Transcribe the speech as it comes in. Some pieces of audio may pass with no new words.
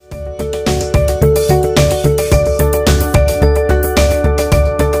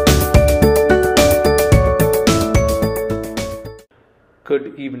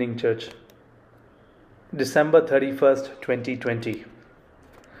Good evening, church. December 31st, 2020.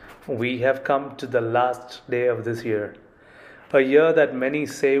 We have come to the last day of this year, a year that many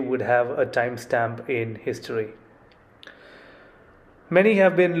say would have a timestamp in history. Many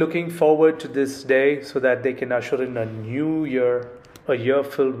have been looking forward to this day so that they can usher in a new year, a year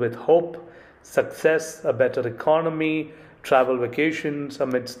filled with hope, success, a better economy, travel vacations,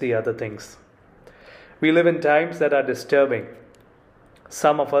 amidst the other things. We live in times that are disturbing.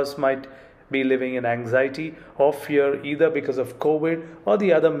 Some of us might be living in anxiety or fear either because of COVID or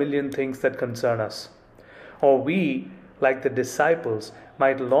the other million things that concern us. Or we, like the disciples,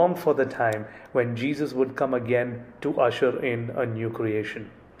 might long for the time when Jesus would come again to usher in a new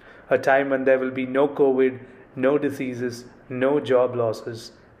creation. A time when there will be no COVID, no diseases, no job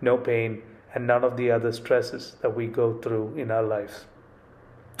losses, no pain, and none of the other stresses that we go through in our lives.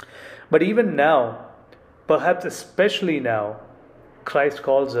 But even now, perhaps especially now, Christ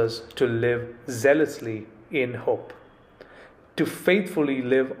calls us to live zealously in hope, to faithfully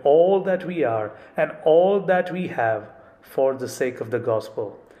live all that we are and all that we have for the sake of the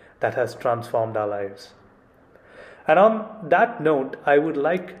gospel that has transformed our lives. And on that note, I would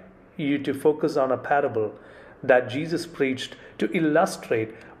like you to focus on a parable that Jesus preached to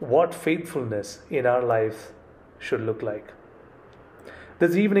illustrate what faithfulness in our lives should look like.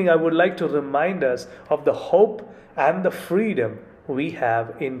 This evening, I would like to remind us of the hope and the freedom we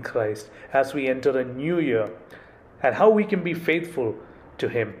have in Christ as we enter a new year, and how we can be faithful to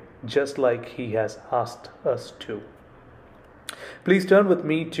Him just like He has asked us to. Please turn with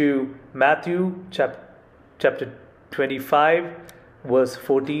me to Matthew chapter 25, verse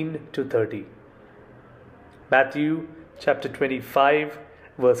 14 to 30. Matthew chapter 25,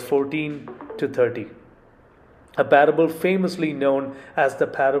 verse 14 to 30. A parable famously known as the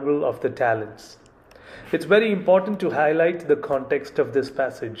parable of the talents. It's very important to highlight the context of this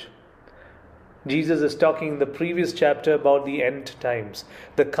passage. Jesus is talking in the previous chapter about the end times,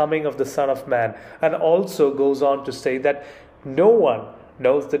 the coming of the Son of Man, and also goes on to say that no one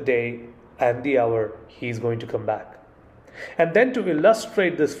knows the day and the hour He is going to come back. And then to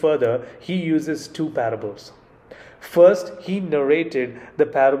illustrate this further, He uses two parables. First, He narrated the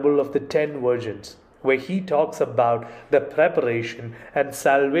parable of the 10 virgins, where He talks about the preparation and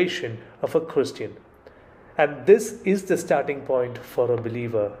salvation of a Christian. And this is the starting point for a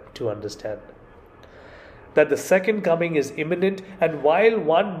believer to understand that the second coming is imminent, and while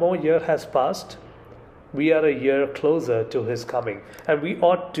one more year has passed, we are a year closer to His coming, and we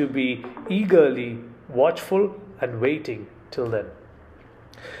ought to be eagerly watchful and waiting till then.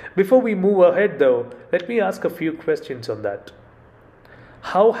 Before we move ahead though, let me ask a few questions on that.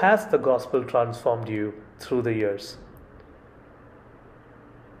 How has the gospel transformed you through the years?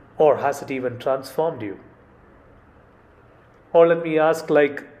 Or has it even transformed you? Or let me ask,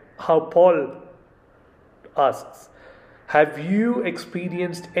 like how Paul asks, have you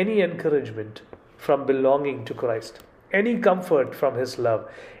experienced any encouragement from belonging to Christ? Any comfort from His love?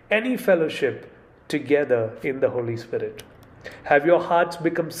 Any fellowship together in the Holy Spirit? Have your hearts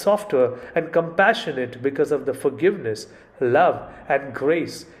become softer and compassionate because of the forgiveness, love, and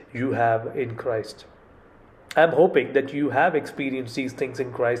grace you have in Christ? I'm hoping that you have experienced these things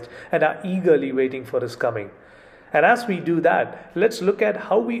in Christ and are eagerly waiting for His coming. And as we do that, let's look at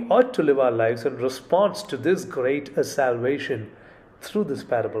how we ought to live our lives in response to this great salvation through this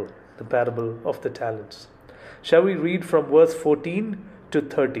parable, the parable of the talents. Shall we read from verse 14 to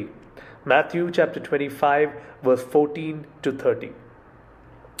 30? Matthew chapter 25, verse 14 to 30.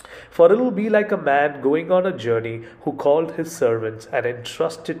 For it will be like a man going on a journey who called his servants and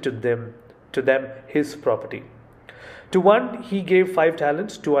entrusted to them his property. To one he gave 5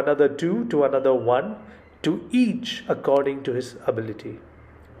 talents, to another 2, to another 1, to each according to his ability.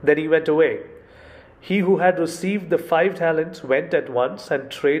 Then he went away. He who had received the 5 talents went at once and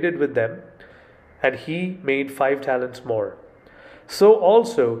traded with them, and he made 5 talents more. So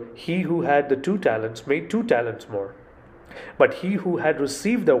also he who had the 2 talents made 2 talents more. But he who had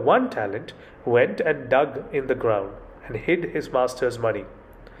received the 1 talent went and dug in the ground and hid his master's money.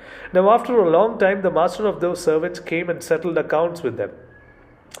 Now after a long time the master of those servants came and settled accounts with them.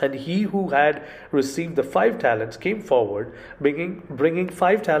 And he who had received the 5 talents came forward, bringing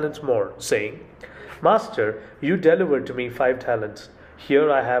 5 talents more, saying, Master, you delivered to me 5 talents. Here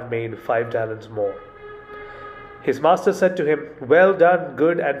I have made 5 talents more. His master said to him, Well done,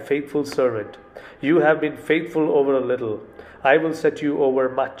 good and faithful servant. You have been faithful over a little. I will set you over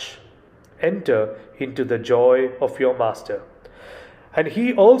much. Enter into the joy of your master. And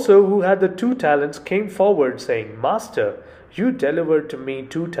he also who had the 2 talents came forward, saying, Master, you delivered to me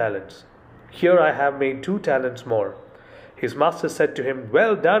 2 talents. Here I have made 2 talents more. His master said to him,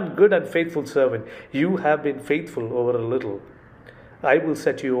 Well done, good and faithful servant. You have been faithful over a little. I will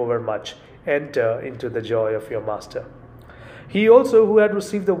set you over much. Enter into the joy of your master. He also, who had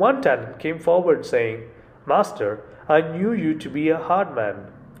received the 1 talent, came forward, saying, Master, I knew you to be a hard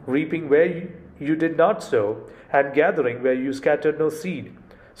man, reaping where you did not sow, and gathering where you scattered no seed.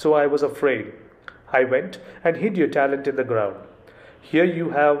 So I was afraid. I went and hid your talent in the ground. Here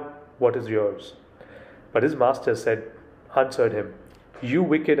you have what is yours. But his master answered him, You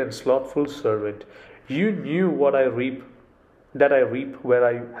wicked and slothful servant, you knew that I reap where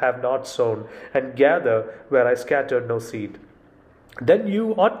I have not sown, and gather where I scattered no seed. Then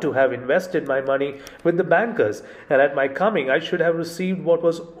you ought to have invested my money with the bankers, and at my coming I should have received what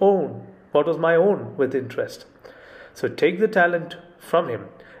was my own with interest. So take the talent from him,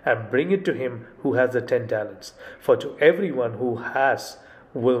 and bring it to him who has the 10 talents. For to everyone who has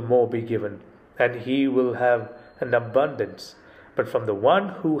will more be given, and he will have an abundance. But from the one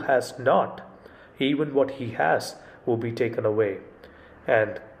who has not, even what he has will be taken away.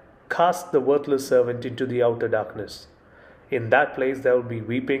 And cast the worthless servant into the outer darkness. In that place there will be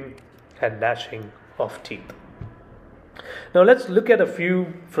weeping and gnashing of teeth. Now let's look at a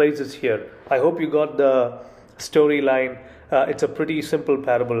few phrases here. I hope you got the storyline. It's a pretty simple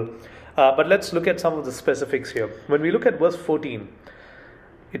parable. But let's look at some of the specifics here. When we look at verse 14,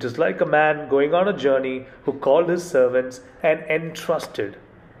 it is like a man going on a journey who called his servants and entrusted.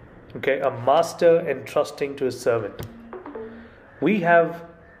 Okay, a master entrusting to his servant. We have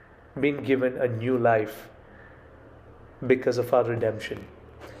been given a new life because of our redemption.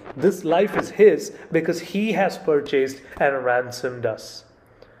 This life is his because he has purchased and ransomed us.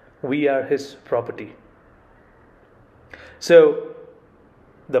 We are his property. So,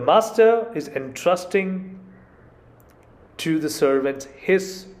 the master is entrusting to the servants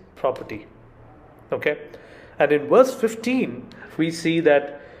his property. Okay? And in verse 15, we see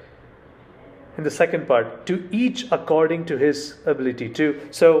that in the second part, to each according to his ability.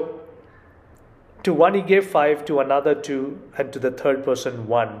 So, to one he gave 5, to another 2, and to the third person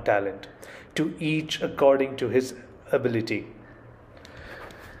 1 talent. To each according to his ability.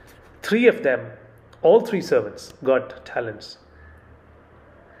 3 of them, all 3 servants got talents.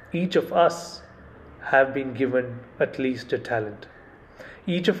 Each of us have been given at least a talent.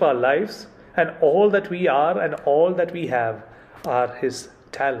 Each of our lives and all that we are and all that we have are his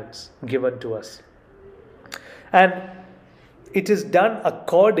talents given to us. And it is done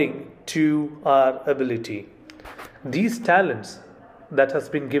according to our ability. These talents that has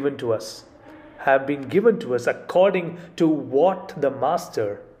been given to us have been given to us according to what the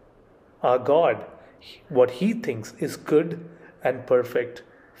Master, our God, what he thinks is good and perfect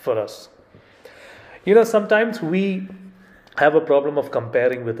for us. You know, sometimes we have a problem of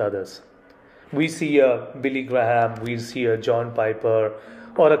comparing with others. We see a Billy Graham, we see a John Piper,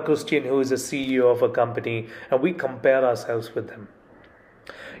 or a Christian who is a CEO of a company, and we compare ourselves with them.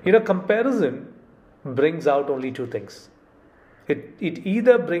 You know, comparison brings out only 2 things. It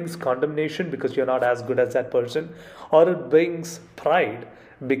either brings condemnation because you're not as good as that person, or it brings pride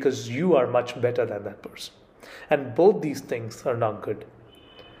because you are much better than that person. And both these things are not good.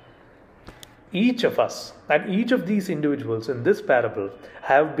 Each of us and each of these individuals in this parable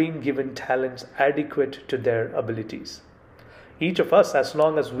have been given talents adequate to their abilities. Each of us, as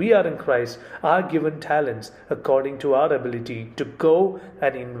long as we are in Christ, are given talents according to our ability to go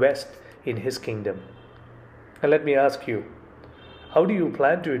and invest in his kingdom. And let me ask you, how do you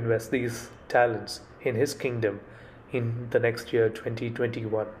plan to invest these talents in his kingdom in the next year,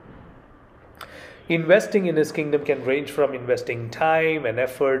 2021? Investing in his kingdom can range from investing time and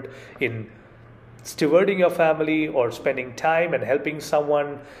effort in stewarding your family, or spending time and helping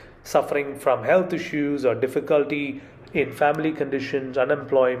someone suffering from health issues or difficulty in family conditions,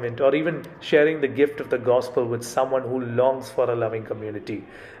 unemployment, or even sharing the gift of the gospel with someone who longs for a loving community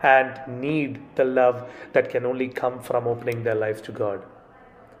and need the love that can only come from opening their lives to God.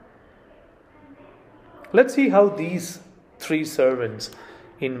 Let's see how these 3 servants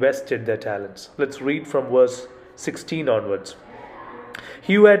invested their talents. Let's read from verse 16 onwards.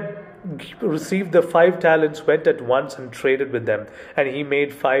 He who had received the 5 talents went at once and traded with them, and he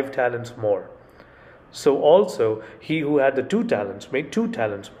made 5 talents more. So also he who had the 2 talents made 2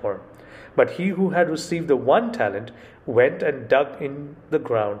 talents more. But he who had received the 1 talent went and dug in the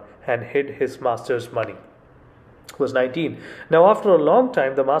ground and hid his master's money. Verse 19. Now after a long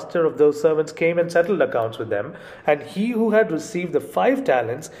time the master of those servants came and settled accounts with them. And he who had received the 5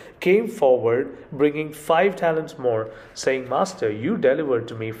 talents came forward, bringing 5 talents more, saying, Master, you delivered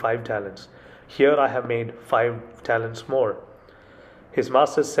to me 5 talents. Here I have made 5 talents more. His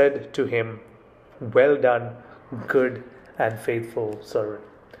master said to him, Well done, good and faithful servant.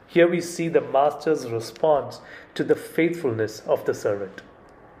 Here we see the master's response to the faithfulness of the servant.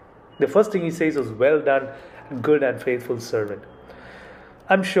 The first thing he says is, "Well done, good and faithful servant."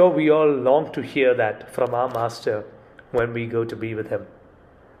 I'm sure we all long to hear that from our master when we go to be with him.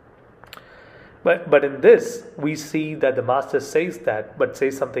 But in this, we see that the master says that, but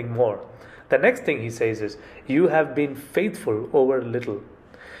says something more. The next thing he says is, "You have been faithful over little."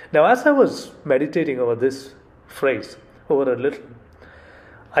 Now, as I was meditating over this phrase, over a little,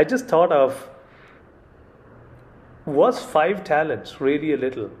 I just thought of, was 5 talents really a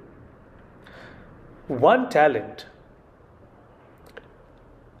little? 1 talent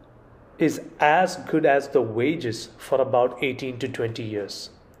is as good as the wages for about 18 to 20 years.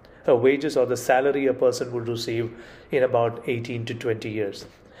 Wages or the salary a person would receive in about 18 to 20 years.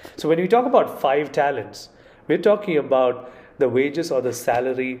 So when we talk about 5 talents, we're talking about the wages or the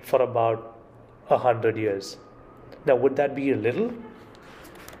salary for about 100 years. Now, would that be a little?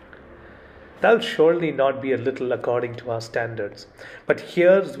 That'll surely not be a little according to our standards. But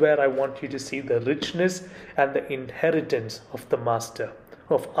here's where I want you to see the richness and the inheritance of the master,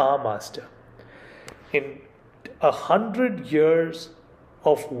 of our master. In 100 years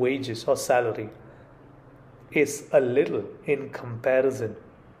of wages or salary is a little in comparison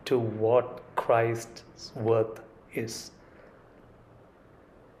to what Christ's worth is.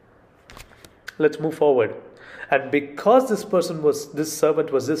 Let's move forward. And because this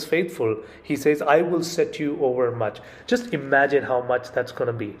servant was this faithful, he says, "I will set you over much." Just imagine how much that's going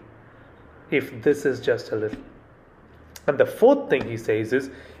to be if this is just a little. And the fourth thing he says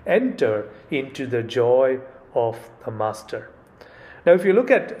is, "Enter into the joy of the master." Now, if you look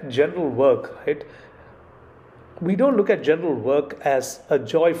at general work, right, we don't look at general work as a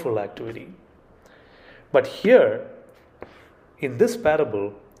joyful activity. But here, in this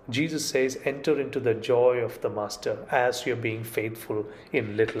parable, Jesus says, "Enter into the joy of the master as you're being faithful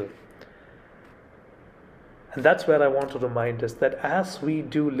in little." And that's where I want to remind us that as we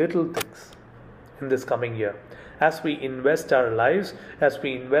do little things in this coming year, as we invest our lives, as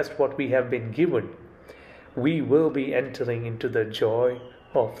we invest what we have been given, we will be entering into the joy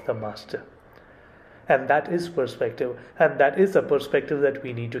of the master. And that is perspective, and that is a perspective that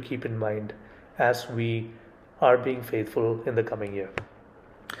we need to keep in mind as we are being faithful in the coming year.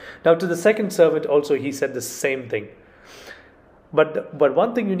 Now, to the second servant also, he said the same thing. But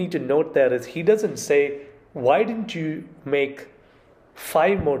one thing you need to note there is he doesn't say, "Why didn't you make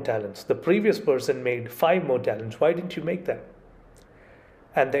 5 more talents? The previous person made 5 more talents. Why didn't you make that?"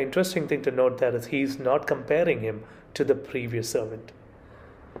 And the interesting thing to note there is he's not comparing him to the previous servant.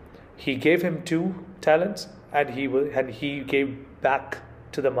 He gave him 2 talents and he gave back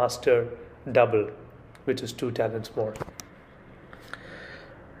to the master double, which is 2 talents more.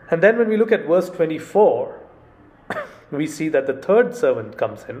 And then when we look at verse 24, we see that the third servant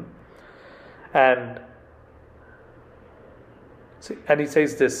comes in and he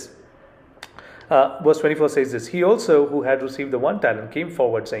says this. Verse 24 says this, "He also, who had received the 1 talent, came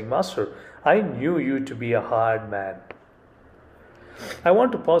forward saying, 'Master, I knew you to be a hard man.'" I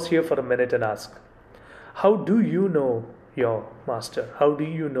want to pause here for a minute and ask, how do you know your master? How do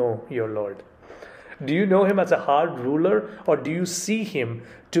you know your Lord? Do you know him as a hard ruler, or do you see him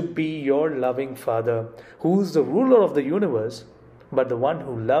to be your loving Father, who is the ruler of the universe, but the one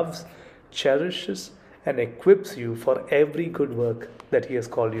who loves, cherishes, and equips you for every good work that he has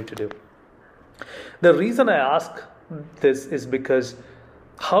called you to do? The reason I ask this is because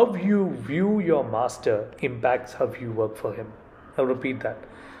how you view your master impacts how you work for him. I'll repeat that.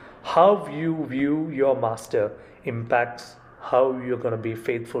 How you view your master impacts how you're going to be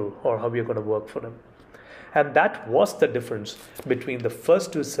faithful or how you're going to work for him. And that was the difference between the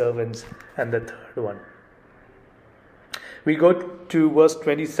first 2 servants and the third one. We go to verse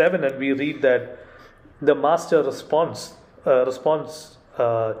 27 and we read that the master responds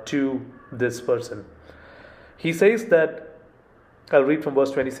to this person. He says that, I'll read from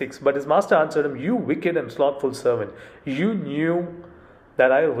verse 26, "But his master answered him, 'You wicked and slothful servant, you knew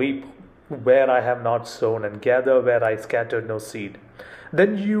that I reap where I have not sown and gather where I scattered no seed.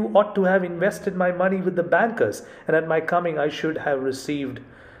 Then you ought to have invested my money with the bankers, and at my coming I should have received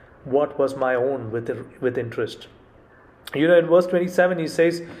what was my own with interest.'" In verse 27 he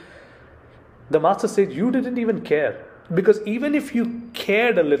says, the master says, "You didn't even care." Because even if you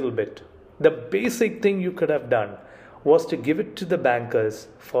cared a little bit, the basic thing you could have done was to give it to the bankers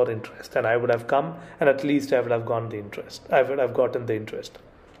for interest. And I would have come and at least I would have gotten the interest. I would have gotten the interest.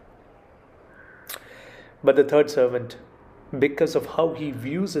 But the third servant, because of how he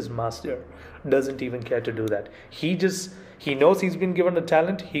views his master, doesn't even care to do that. He knows he's been given a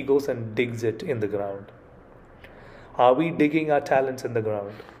talent, he goes and digs it in the ground. Are we digging our talents in the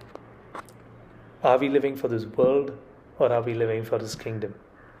ground? Are we living for this world, or are we living for His kingdom?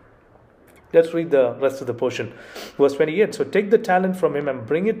 Let's read the rest of the portion. Verse 28. So take the talent from him and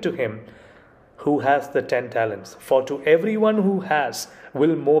bring it to him who has the 10 talents. For to everyone who has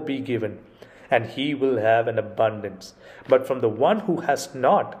will more be given, and he will have an abundance. But from the one who has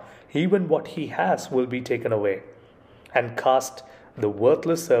not, even what he has will be taken away. And cast the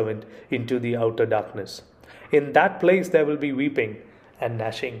worthless servant into the outer darkness. In that place there will be weeping and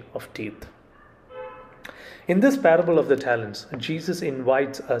gnashing of teeth. In this parable of the talents, Jesus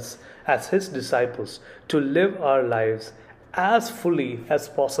invites us as His disciples to live our lives as fully as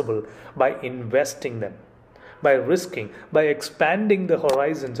possible by investing them, by risking, by expanding the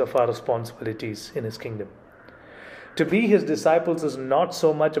horizons of our responsibilities in His kingdom. To be His disciples is not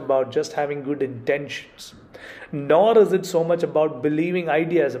so much about just having good intentions, nor is it so much about believing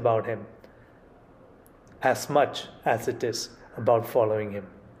ideas about Him, as much as it is about following Him.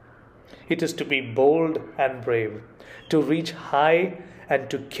 It is to be bold and brave, to reach high and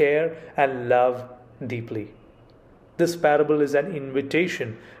to care and love deeply. This parable is an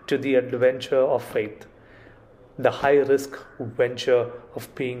invitation to the adventure of faith, the high-risk venture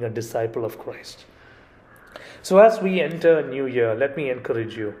of being a disciple of Christ. So as we enter a new year, let me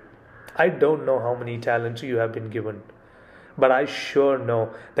encourage you. I don't know how many talents you have been given, but I sure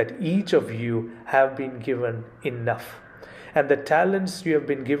know that each of you have been given enough. And the talents you have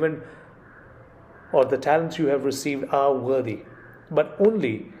been given, or the talents you have received, are worthy, but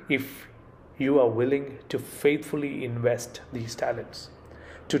only if you are willing to faithfully invest these talents,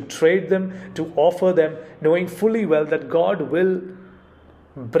 to trade them, to offer them, knowing fully well that God will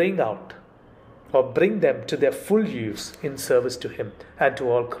bring out or bring them to their full use in service to Him and to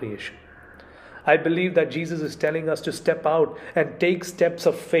all creation. I believe that Jesus is telling us to step out and take steps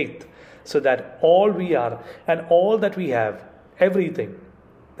of faith so that all we are and all that we have, everything,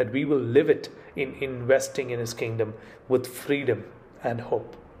 that we will live it in investing in His kingdom with freedom and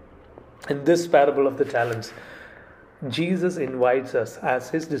hope. In this parable of the talents, Jesus invites us as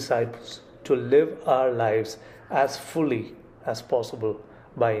His disciples to live our lives as fully as possible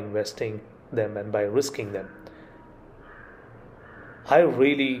by investing them and by risking them. I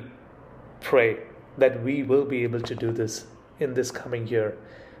really pray that we will be able to do this in this coming year,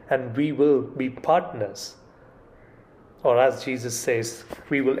 and we will be partners, or as Jesus says,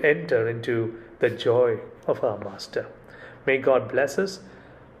 we will enter into the joy of our Master. May God bless us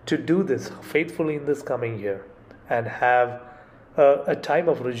to do this faithfully in this coming year and have a time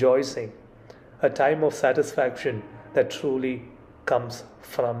of rejoicing, a time of satisfaction that truly comes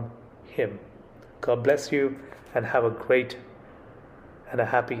from Him. God bless you and have a great and a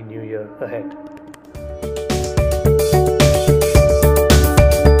happy new year ahead.